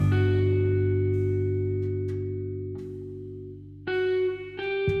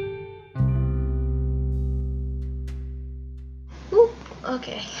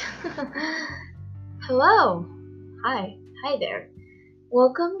Okay. Hello. Hi there.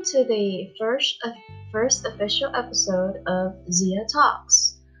 Welcome to the first official episode of Zia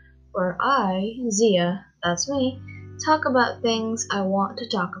Talks, where I, Zia, that's me, talk about things I want to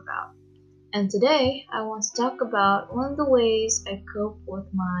talk about. And today, I want to talk about one of the ways I cope with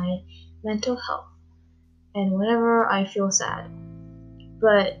my mental health and whenever I feel sad.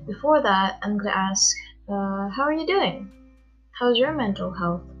 But before that, I'm gonna ask, how are you doing? How's your mental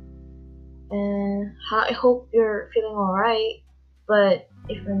health? And I hope you're feeling alright, but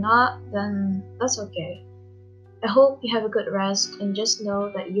if you're not, then that's okay. I hope you have a good rest and just know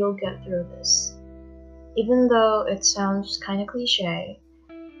that you'll get through this. Even though it sounds kinda cliche,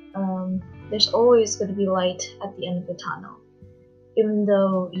 there's always gonna be light at the end of the tunnel. Even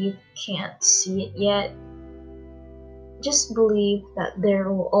though you can't see it yet, just believe that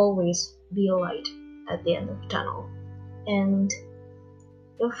there will always be a light at the end of the tunnel. And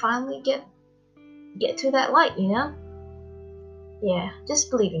you'll finally get to that light, you know? Yeah, just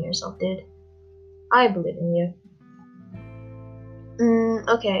believe in yourself, dude. I believe in you.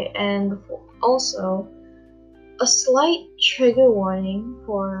 Okay, and also, a slight trigger warning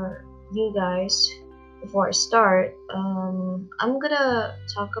for you guys before I start. I'm gonna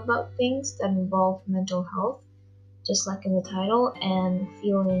talk about things that involve mental health, just like in the title, and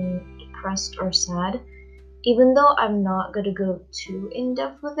feeling depressed or sad. Even though I'm not gonna go too in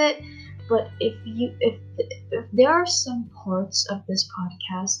depth with it, but if there are some parts of this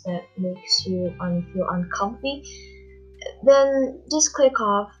podcast that makes you feel uncomfy, then just click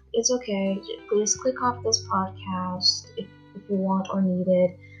off. It's okay. Just click off this podcast if you want or need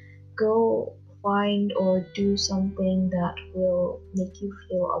it. Go find or do something that will make you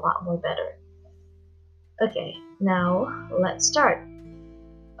feel a lot more better. Okay, now let's start.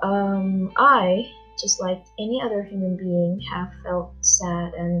 I, just like any other human being, have felt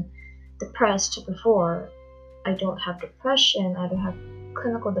sad and depressed before. I don't have depression, I don't have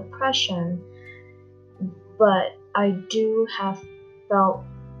clinical depression, but I do have felt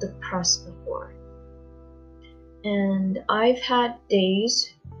depressed before. And I've had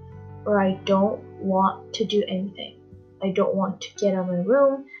days where I don't want to do anything. I don't want to get out of my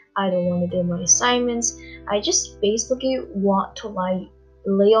room, I don't want to do my assignments. I just basically want to lay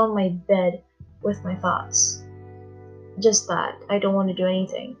on my bed with my thoughts. Just that. I don't want to do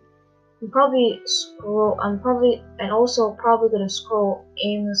anything. I'm probably gonna scroll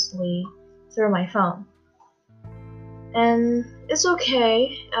aimlessly through my phone. And it's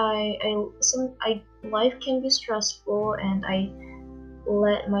okay. Life can be stressful, and I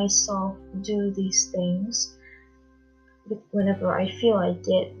let myself do these things whenever I feel like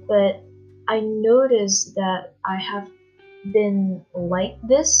it. But I noticed that I have been like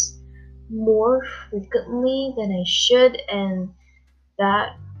this more frequently than I should, and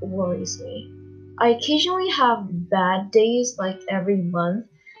that worries me. I occasionally have bad days like every month,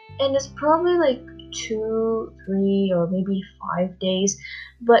 and it's probably like 2, 3, or maybe 5 days,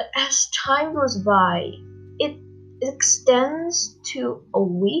 but as time goes by, it extends to a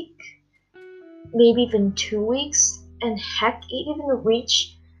week, maybe even 2 weeks, and heck, it even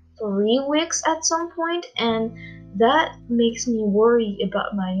reached 3 weeks at some point, and that makes me worry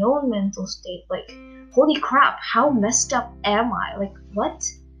about my own mental state. Like, holy crap, how messed up am I? Like, what?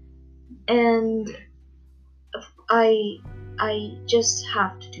 And I just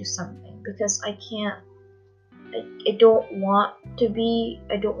have to do something because I can't. I don't want to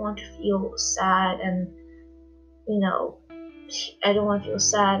feel sad, and I don't want to feel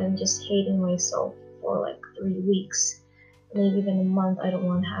sad and just hating myself for like 3 weeks, maybe even a month. I don't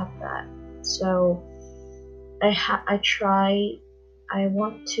want to have that. So I have to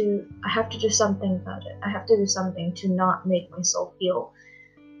do something about it. I have to do something to not make myself feel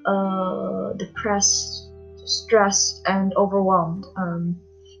depressed, stressed, and overwhelmed.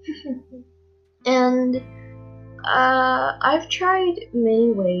 And I've tried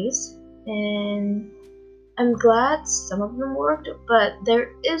many ways, and I'm glad some of them worked, but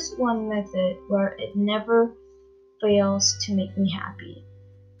there is one method where it never fails to make me happy.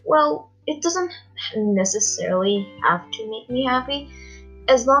 Well, it doesn't necessarily have to make me happy.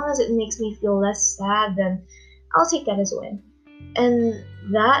 As long as it makes me feel less sad, then I'll take that as a win. And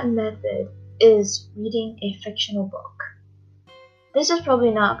that method is reading a fictional book. This is probably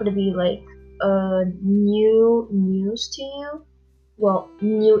not going to be like new news to you, well,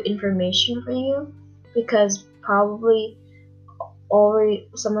 new information for you, because probably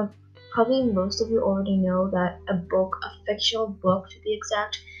most of you already know that a fictional book to be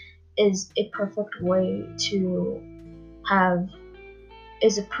exact, is a perfect way to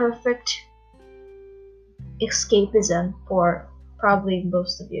is a perfect escapism for probably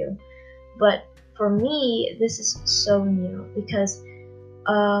most of you. But for me, this is so new because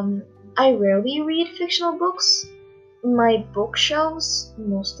I rarely read fictional books. My bookshelves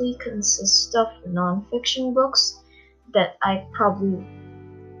mostly consist of non-fiction books that I probably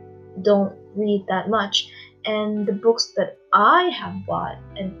don't read that much, and the books that I have bought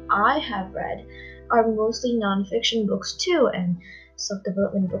and I have read are mostly non-fiction books too, and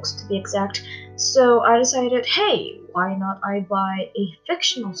self-development books to be exact. So I decided, hey, why not I buy a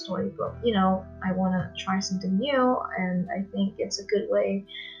fictional storybook? I want to try something new, and I think it's a good way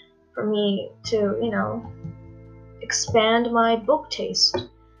for me to, expand my book taste.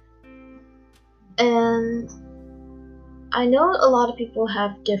 And I know a lot of people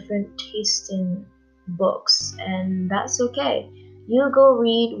have different tastes in books, and that's okay. You go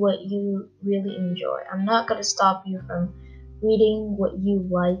read what you really enjoy. I'm not gonna stop you from reading what you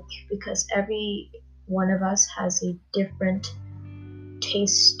like because every one of us has a different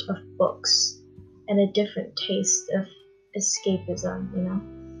taste of books and a different taste of escapism.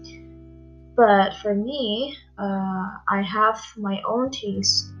 But for me, I have my own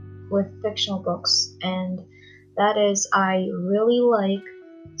taste with fictional books, and that is, I really like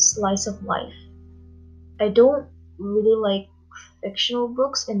slice of life. I don't really like fictional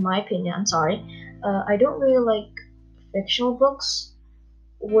books, in my opinion. I'm sorry. I don't really like fictional books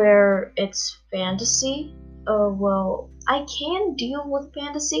where it's fantasy. Well, I can deal with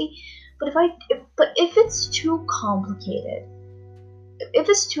fantasy, but if it's too complicated, if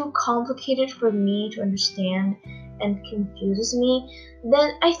it's too complicated for me to understand and confuses me,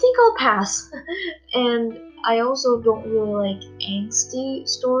 then I think I'll pass. And I also don't really like angsty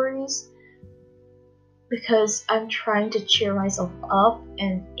stories because I'm trying to cheer myself up,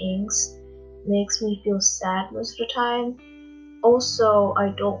 and angst makes me feel sad most of the time. Also, I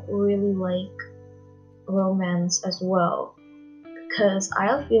don't really like romance as well because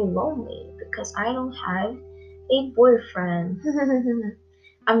I'll feel lonely because I don't have a boyfriend.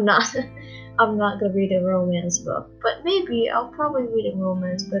 I'm not I'm not gonna read a romance book, but maybe I'll probably read a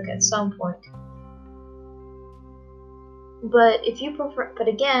romance book at some point. But if you prefer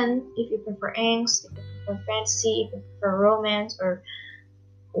angst, if you prefer fantasy, if you prefer romance, or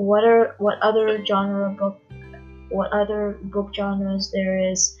what other book genres there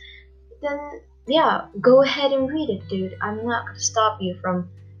is, then yeah, go ahead and read it, dude. I'm not gonna stop you from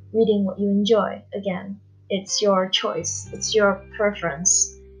reading what you enjoy. Again, it's your choice. It's your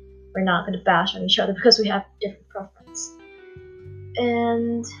preference. We're not gonna bash on each other because we have different preference.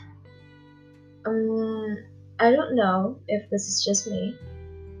 And I don't know if this is just me,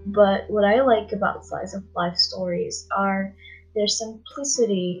 but what I like about slice of life stories are their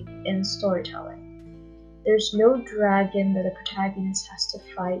simplicity in storytelling. There's no dragon that the protagonist has to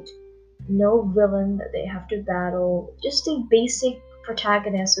fight, no villain that they have to battle, just a basic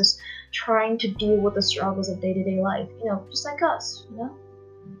protagonist who's trying to deal with the struggles of day-to-day life, just like us.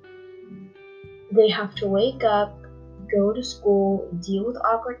 They have to wake up, go to school, deal with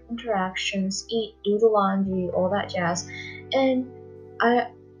awkward interactions, eat, do the laundry, all that jazz. And I,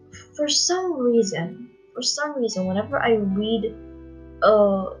 for some reason, whenever I read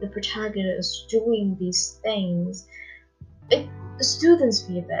the protagonist doing these things, it soothes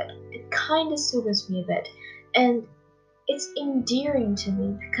me a bit. It kind of soothes me a bit, and it's endearing to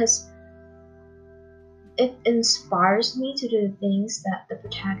me because it inspires me to do the things that the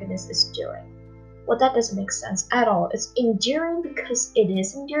protagonist is doing. Well, that doesn't make sense at all. It's endearing because it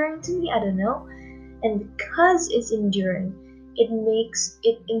is endearing to me, I don't know. And because it's endearing,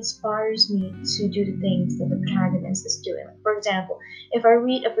 it inspires me to do the things that the protagonist is doing. For example, if I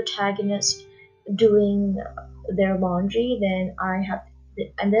read a protagonist doing their laundry, then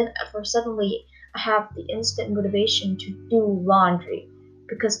suddenly I have the instant motivation to do laundry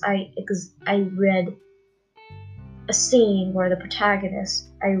because I read a scene where the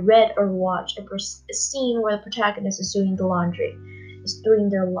protagonist, I read or watched a scene where the protagonist is doing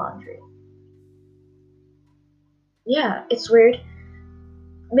their laundry. Yeah, it's weird,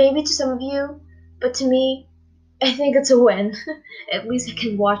 maybe to some of you, but to me, I think it's a win. At least I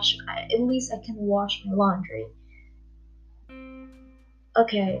can wash my laundry.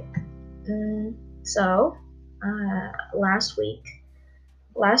 Okay, so last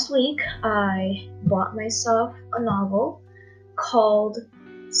week I bought myself a novel called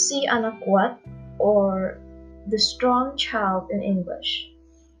Si Anak Kuat, or The Strong Child in English.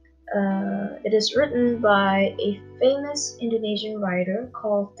 It is written by a famous Indonesian writer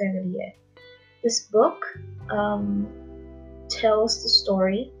called Tenelie. This book tells the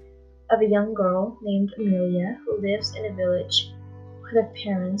story of a young girl named Amelia who lives in a village with her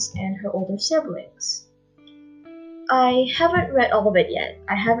parents and her older siblings. I haven't read all of it yet.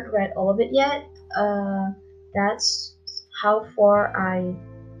 That's how far I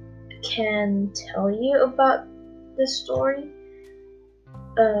can tell you about the story.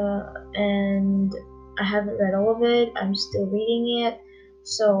 And I haven't read all of it. I'm still reading it,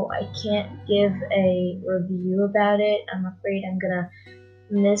 so I can't give a review about it. I'm afraid I'm gonna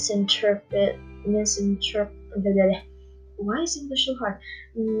misinterpret. Why is English so hard?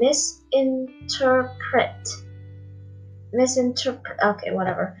 Misinterpret. Okay,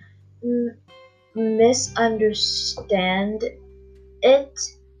 whatever. Misunderstand it,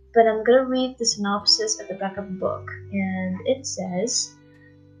 but I'm gonna read the synopsis at the back of the book, and it says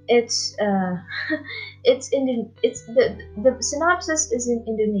it's the synopsis is in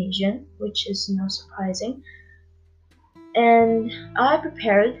Indonesian, which is no surprising, and I've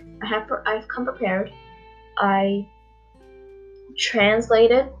come prepared. I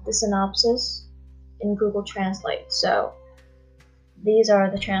translated the synopsis in Google Translate, so these are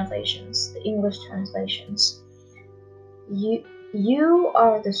the translations, the English translations. You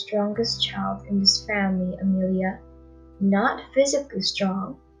are the strongest child in this family, Amelia. Not physically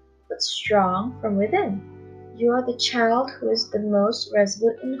strong, but strong from within. You are the child who is the most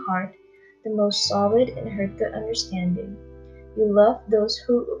resolute in heart, the most solid in her good understanding. You love those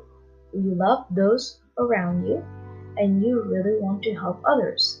around you, and you really want to help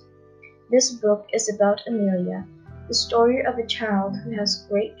others. This book is about Amelia, the story of a child who has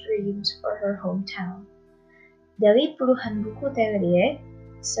great dreams for her hometown. Dari puluhan buku Terelie,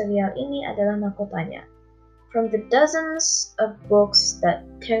 serial ini adalah mahkotanya. From the dozens of books that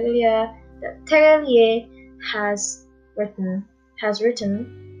Terelie has written,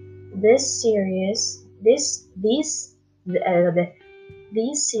 these series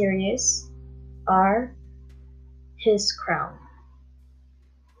are his crown.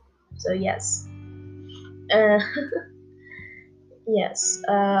 So yes, yes.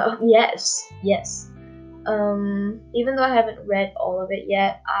 Even though I haven't read all of it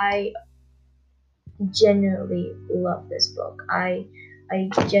yet, I genuinely love this book. I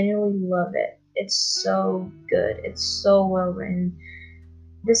genuinely love it. It's so good. It's so well written.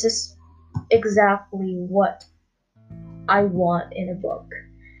 This is exactly what I want in a book,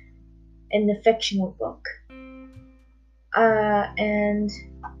 in a fictional book. And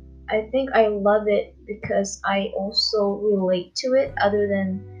I think I love it because I also relate to it. Other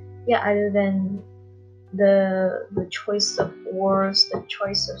than the choice of words, the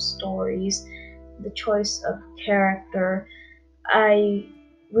choice of stories, the choice of character, I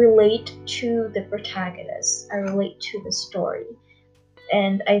relate to the protagonist. I relate to the story.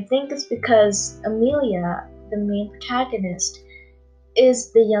 And I think it's because Amelia, the main protagonist,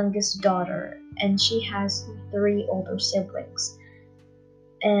 is the youngest daughter, and she has 3 older siblings.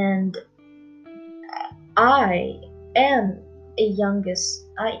 And I am the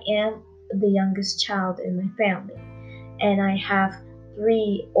youngest child in my family, and I have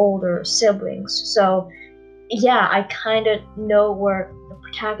 3 older siblings. So yeah, I kind of know where the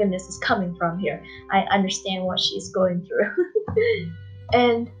protagonist is coming from here. I understand what she's going through.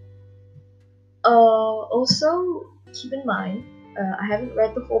 And also keep in mind, I haven't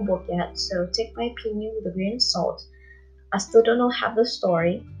read the whole book yet, so take my opinion with a grain of salt. I still don't know half the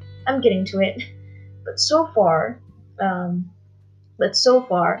story. I'm getting to it, but so far, the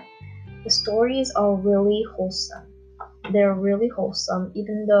stories are really wholesome. They're really wholesome,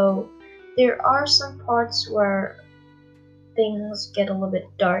 even though there are some parts where things get a little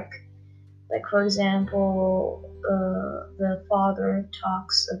bit dark. Like for example, the father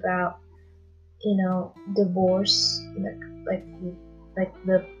talks about divorce. Like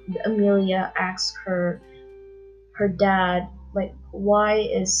the Amelia asks her dad, like, why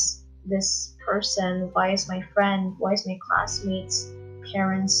is this person? Why is my friend? Why is my classmates'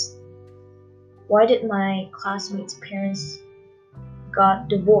 parents? Why did my classmates' parents got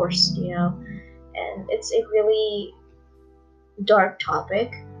divorced? And it's a really dark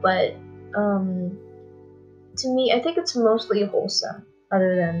topic, but to me, I think it's mostly wholesome,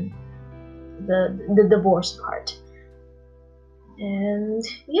 other than the divorce part. And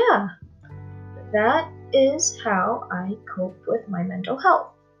yeah, that is how I cope with my mental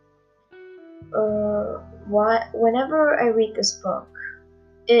health. Whenever I read this book,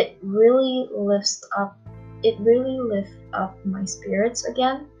 it really lifts up my spirits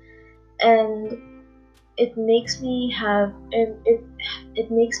again, and it makes me have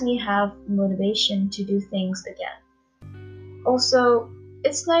motivation to do things again. Also,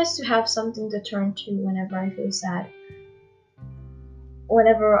 it's nice to have something to turn to whenever I feel sad,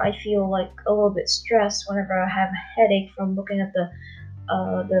 whenever I feel like a little bit stressed, whenever I have a headache from looking at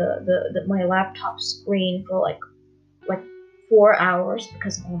my laptop screen for like like 4 hours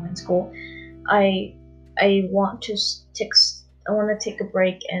because of online school, I I want to take I want to take a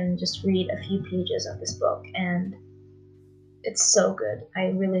break and just read a few pages of this book, and it's so good.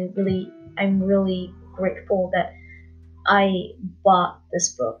 I'm really grateful that I bought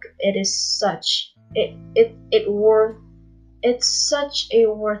this book. It is such it worth it's such a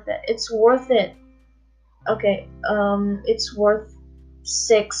worth it. It's worth it. Okay, it's worth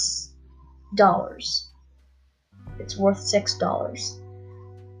 $6. It's worth $6,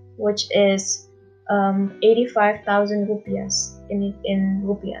 which is 85,000 rupiahs in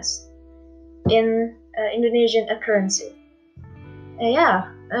rupiahs in Indonesian currency.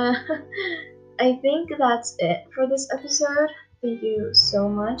 Yeah, I think that's it for this episode. Thank you so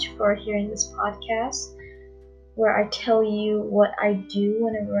much for hearing this podcast where I tell you what I do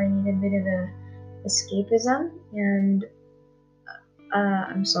whenever I need a bit of a escapism. And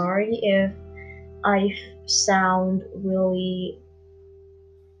I'm sorry if I sound really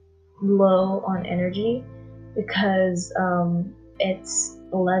low on energy because it's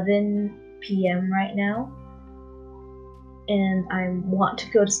 11 p.m. right now and I want to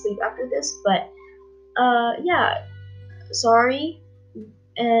go to sleep after this. But yeah, sorry.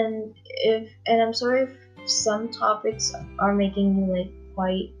 And I'm sorry if some topics are making you like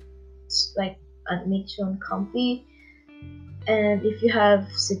quite like makes you uncomfy. And if you have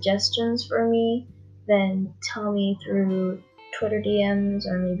suggestions for me, then tell me through Twitter DMs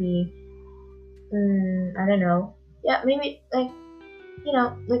or maybe I don't know. Yeah, maybe like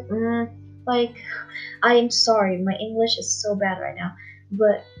like I am sorry, my English is so bad right now.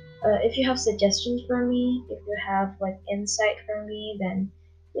 But if you have suggestions for me, if you have like insight for me, then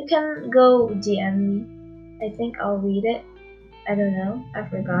you can go DM me. I think I'll read it. I don't know. I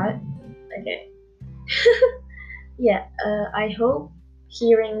forgot. Okay. Yeah. I hope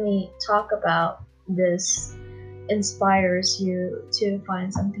hearing me talk about this inspires you to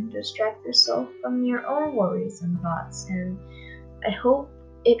find something to distract yourself from your own worries and thoughts, and I hope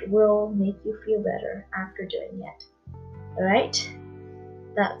it will make you feel better after doing it. Alright,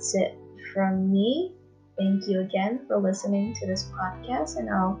 that's it from me. Thank you again for listening to this podcast, and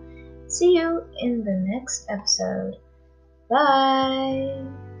I'll see you in the next episode.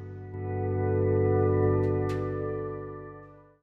 Bye!